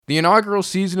The inaugural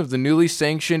season of the newly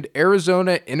sanctioned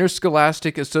Arizona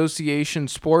Interscholastic Association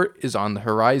sport is on the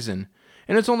horizon,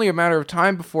 and it's only a matter of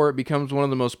time before it becomes one of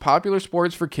the most popular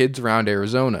sports for kids around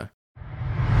Arizona.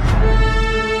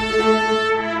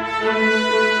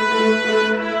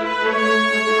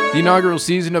 The inaugural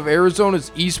season of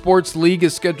Arizona's esports league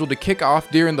is scheduled to kick off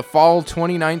during the fall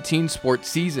 2019 sports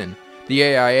season. The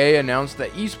AIA announced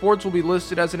that esports will be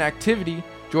listed as an activity,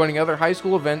 joining other high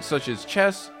school events such as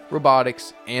chess,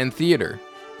 robotics, and theater.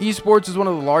 Esports is one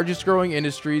of the largest growing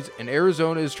industries, and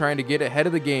Arizona is trying to get ahead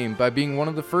of the game by being one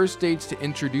of the first states to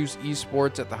introduce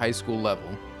esports at the high school level.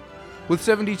 With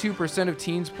 72% of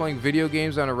teens playing video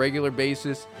games on a regular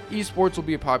basis, esports will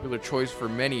be a popular choice for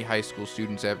many high school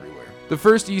students everywhere. The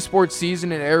first esports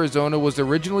season in Arizona was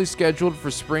originally scheduled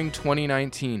for spring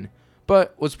 2019,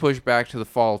 but was pushed back to the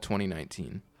fall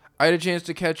 2019. I had a chance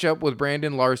to catch up with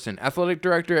Brandon Larson, athletic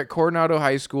director at Coronado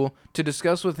High School, to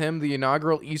discuss with him the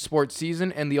inaugural esports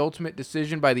season and the ultimate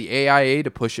decision by the AIA to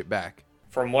push it back.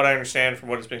 From what I understand, from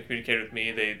what has been communicated with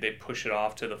me, they push it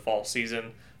off to the fall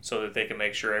season so that they can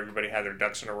make sure everybody had their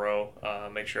ducks in a row,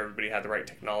 make sure everybody had the right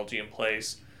technology in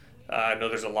place. I know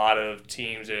there's a lot of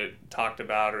teams that talked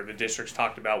about, or the districts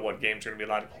talked about what games are going to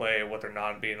be allowed to play and what they're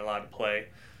not being allowed to play.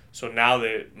 So now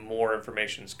that more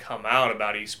information's come out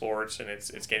about esports and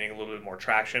it's gaining a little bit more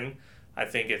traction, I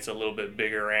think it's a little bit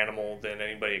bigger animal than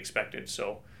anybody expected.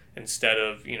 So instead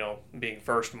of, being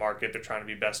first to market, they're trying to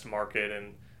be best to market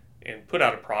and put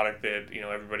out a product that,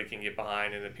 everybody can get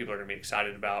behind and that people are going to be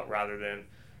excited about, rather than,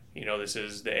 this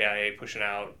is the AIA pushing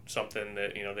out something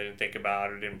that, they didn't think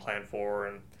about or didn't plan for.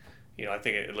 And, I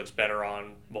think it looks better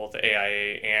on both the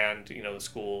AIA and, the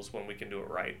schools when we can do it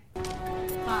right. 5,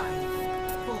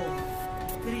 4,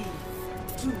 3,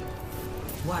 2,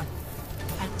 1.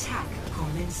 Attack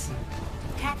commencing.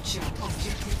 Capture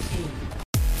objective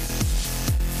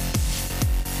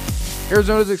A.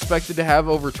 Arizona is expected to have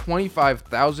over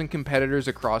 25,000 competitors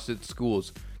across its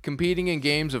schools, competing in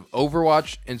games of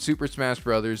Overwatch and Super Smash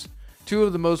Bros., two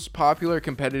of the most popular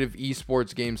competitive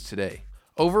esports games today.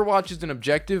 Overwatch is an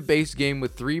objective-based game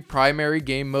with 3 primary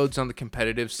game modes on the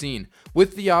competitive scene,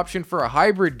 with the option for a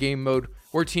hybrid game mode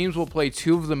where teams will play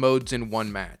 2 of the modes in one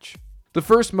match. The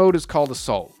first mode is called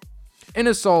Assault. In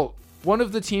Assault, one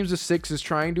of the teams of 6 is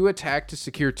trying to attack to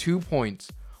secure 2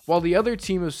 points, while the other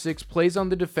team of 6 plays on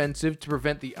the defensive to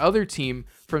prevent the other team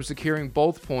from securing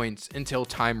both points until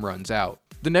time runs out.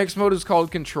 The next mode is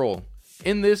called Control.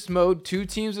 In this mode, 2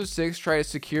 teams of 6 try to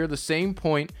secure the same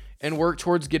point and work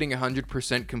towards getting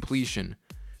 100% completion.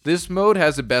 This mode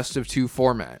has a best of 2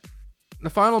 format.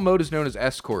 The final mode is known as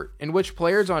Escort, in which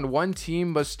players on one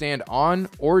team must stand on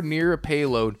or near a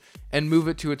payload and move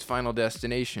it to its final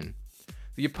destination.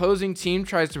 The opposing team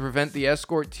tries to prevent the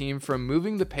escort team from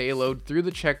moving the payload through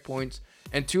the checkpoints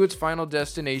and to its final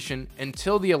destination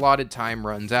until the allotted time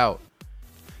runs out.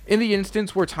 In the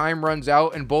instance where time runs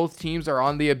out and both teams are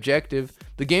on the objective,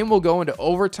 the game will go into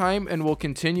overtime and will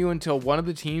continue until one of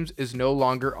the teams is no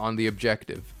longer on the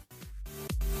objective.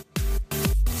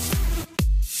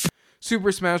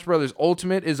 Super Smash Bros.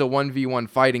 Ultimate is a 1v1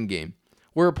 fighting game,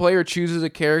 where a player chooses a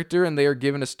character and they are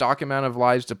given a stock amount of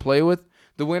lives to play with.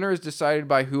 The winner is decided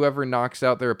by whoever knocks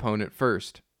out their opponent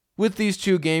first. With these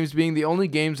 2 games being the only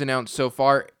games announced so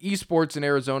far, esports in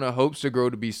Arizona hopes to grow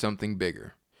to be something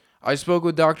bigger. I spoke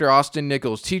with Dr. Austin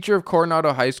Nichols, teacher of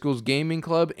Coronado High School's gaming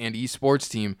club and esports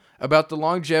team, about the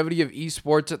longevity of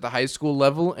esports at the high school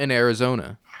level in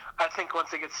Arizona. I think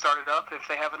once they get started up, if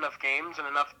they have enough games and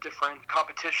enough different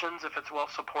competitions, if it's well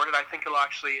supported, I think it'll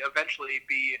actually eventually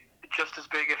be just as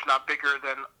big, if not bigger,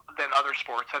 than other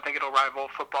sports. I think it'll rival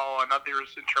football and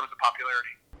others in terms of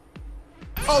popularity.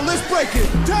 Oh, let's break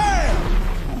it down!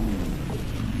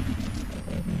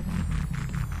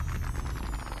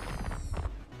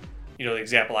 The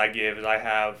example I give is I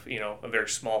have, a very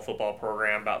small football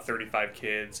program, about 35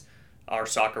 kids. Our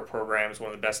soccer program is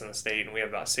one of the best in the state, and we have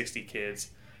about 60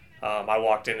 kids. I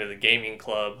walked into the gaming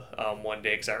club one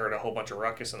day because I heard a whole bunch of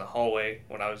ruckus in the hallway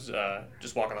when I was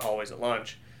just walking the hallways at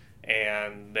lunch,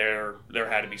 and there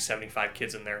had to be 75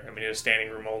 kids in there. I mean, it was standing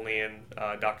room only in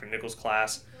Dr. Nichols'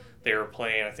 class. They were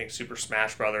playing, I think, Super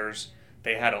Smash Brothers.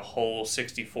 They had a whole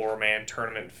 64-man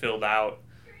tournament filled out.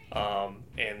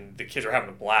 And the kids were having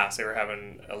a blast. They were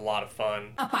having a lot of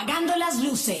fun. Apagando las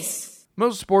luces.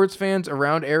 Most sports fans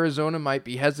around Arizona might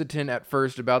be hesitant at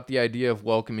first about the idea of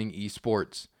welcoming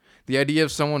esports. The idea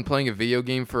of someone playing a video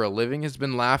game for a living has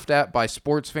been laughed at by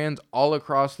sports fans all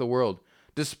across the world,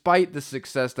 despite the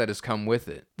success that has come with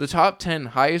it. The top 10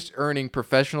 highest earning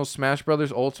professional Smash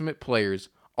Bros. Ultimate players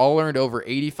all earned over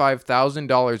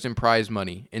 $85,000 in prize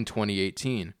money in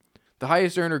 2018. the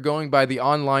highest earner going by the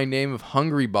online name of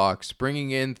Hungrybox, bringing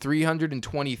in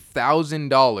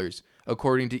 $320,000,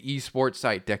 according to esports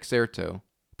site Dexerto.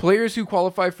 Players who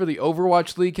qualify for the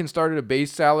Overwatch League can start at a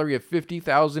base salary of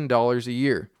 $50,000 a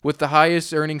year, with the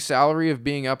highest earning salary of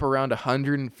being up around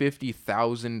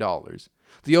 $150,000.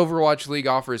 The Overwatch League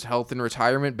offers health and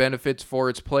retirement benefits for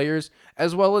its players,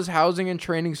 as well as housing and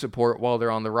training support while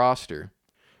they're on the roster.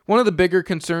 One of the bigger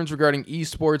concerns regarding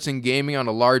esports and gaming on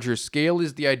a larger scale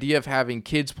is the idea of having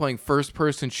kids playing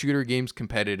first-person shooter games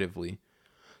competitively.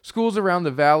 Schools around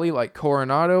the valley, like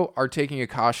Coronado, are taking a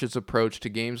cautious approach to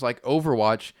games like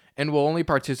Overwatch and will only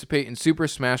participate in Super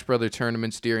Smash Bros.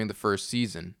 Tournaments during the first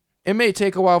season. It may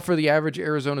take a while for the average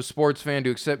Arizona sports fan to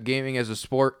accept gaming as a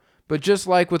sport, but just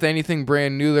like with anything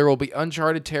brand new, there will be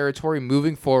uncharted territory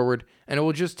moving forward, and it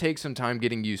will just take some time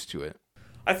getting used to it.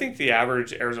 I think the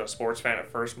average Arizona sports fan at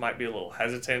first might be a little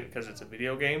hesitant because it's a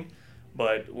video game,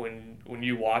 but when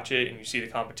you watch it and you see the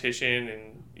competition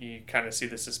and you kind of see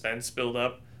the suspense build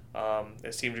up,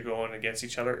 as teams are going against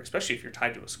each other, especially if you're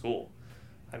tied to a school.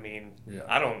 I mean,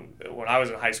 yeah. When I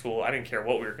was in high school, I didn't care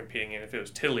what we were competing in. If it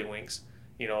was Tiddlywinks,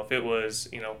 if it was,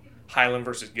 Highland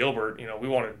versus Gilbert, we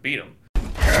wanted to beat them.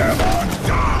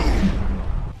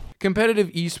 Competitive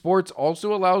esports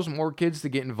also allows more kids to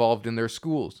get involved in their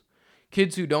schools.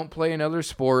 Kids who don't play another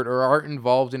sport or aren't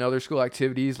involved in other school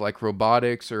activities like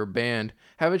robotics or band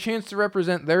have a chance to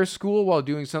represent their school while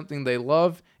doing something they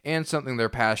love and something they're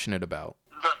passionate about.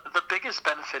 The biggest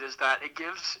benefit is that it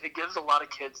gives a lot of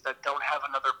kids that don't have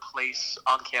another place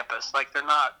on campus. Like they're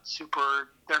not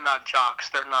jocks,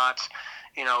 they're not,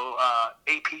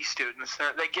 AP students.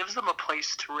 It gives them a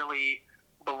place to really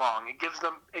belong. It gives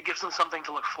them something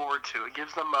to look forward to. It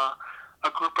gives them a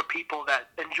group of people that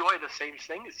enjoy the same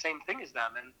thing as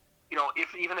them. And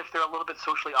even if they're a little bit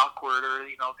socially awkward or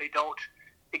they don't,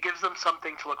 it gives them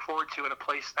something to look forward to in a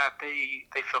place that they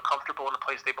feel comfortable, in a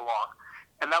place they belong.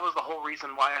 And that was the whole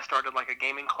reason why I started like a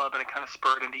gaming club, and it kind of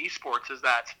spurred into esports, is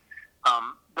that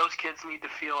those kids need to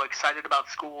feel excited about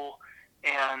school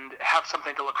and have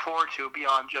something to look forward to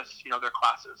beyond just, their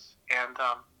classes. And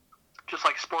just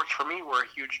like sports for me were a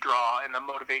huge draw and a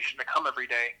motivation to come every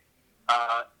day,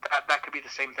 that could be the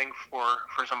same thing for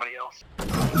somebody else.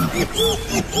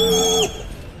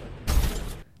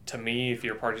 To me, if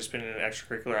you're participating in an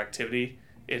extracurricular activity,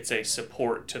 it's a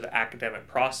support to the academic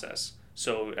process.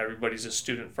 So everybody's a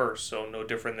student first. So no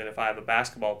different than if I have a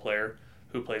basketball player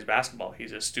who plays basketball.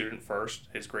 He's a student first.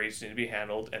 His grades need to be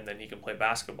handled, and then he can play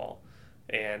basketball.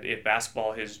 And if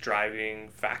basketball is his driving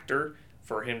factor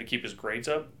for him to keep his grades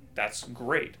up, that's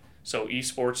great. So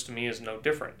esports to me is no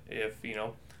different. If,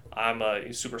 I'm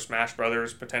a Super Smash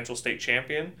Bros. Potential state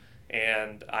champion,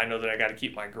 and I know that I got to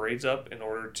keep my grades up in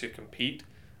order to compete,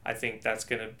 I think that's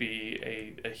going to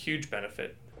be a huge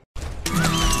benefit.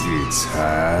 It's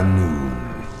high noon.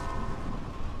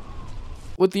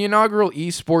 With the inaugural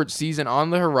esports season on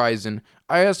the horizon,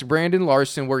 I asked Brandon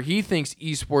Larson where he thinks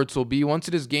esports will be once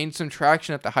it has gained some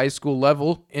traction at the high school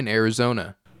level in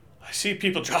Arizona. I see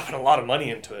people dropping a lot of money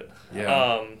into it.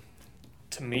 Yeah.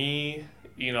 To me,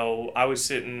 I was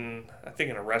sitting, I think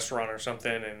in a restaurant or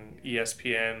something, and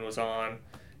ESPN was on,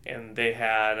 and they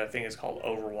had, I think it's called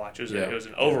Overwatch. It was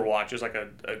an Overwatch. It was like a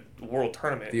world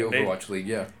tournament. The Overwatch League,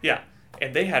 yeah. Yeah.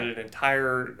 And they had an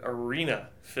entire arena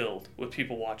filled with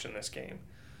people watching this game.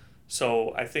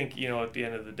 So I think, at the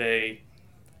end of the day,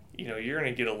 you're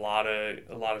going to get a lot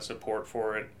of support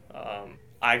for it.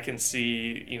 I can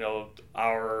see,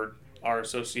 our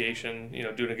association,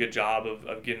 doing a good job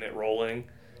of getting it rolling.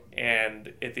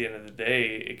 And at the end of the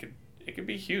day, it could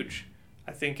be huge.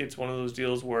 I think it's one of those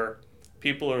deals where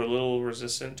people are a little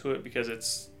resistant to it because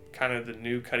it's kind of the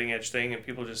new cutting edge thing, and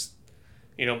people just,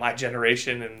 my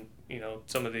generation and,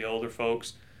 some of the older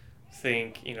folks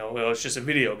think, well, it's just a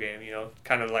video game,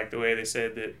 kind of like the way they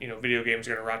said that, video games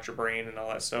are going to rot your brain and all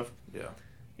that stuff.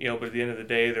 Yeah. But at the end of the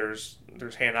day, there's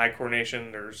hand-eye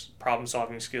coordination, there's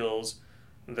problem-solving skills,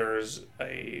 there's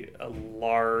a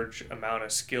large amount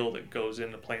of skill that goes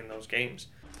into playing those games.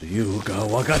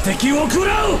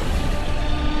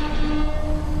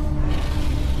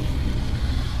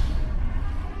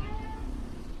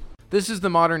 This is the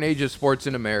modern age of sports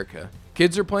in America.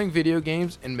 Kids are playing video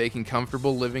games and making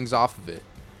comfortable livings off of it.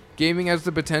 Gaming has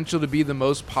the potential to be the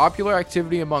most popular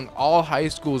activity among all high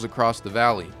schools across the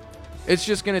valley. It's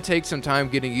just going to take some time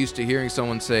getting used to hearing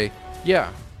someone say,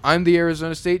 yeah, I'm the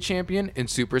Arizona State champion in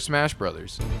Super Smash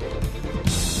Bros.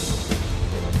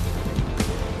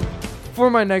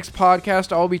 For my next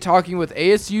podcast, I'll be talking with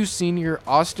ASU senior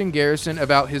Austin Garrison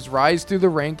about his rise through the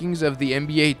rankings of the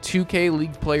NBA 2K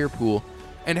League player pool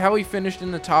and how he finished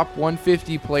in the top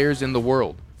 150 players in the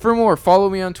world. For more, follow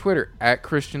me on Twitter at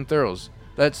Christian Thurls.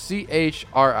 That's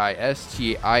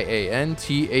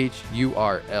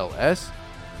ChristianThurls.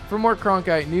 For more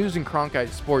Cronkite news and Cronkite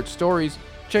sports stories,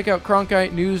 check out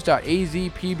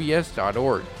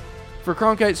cronkitenews.azpbs.org. For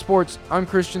Cronkite Sports, I'm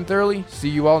Christian Thurley. See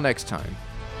you all next time.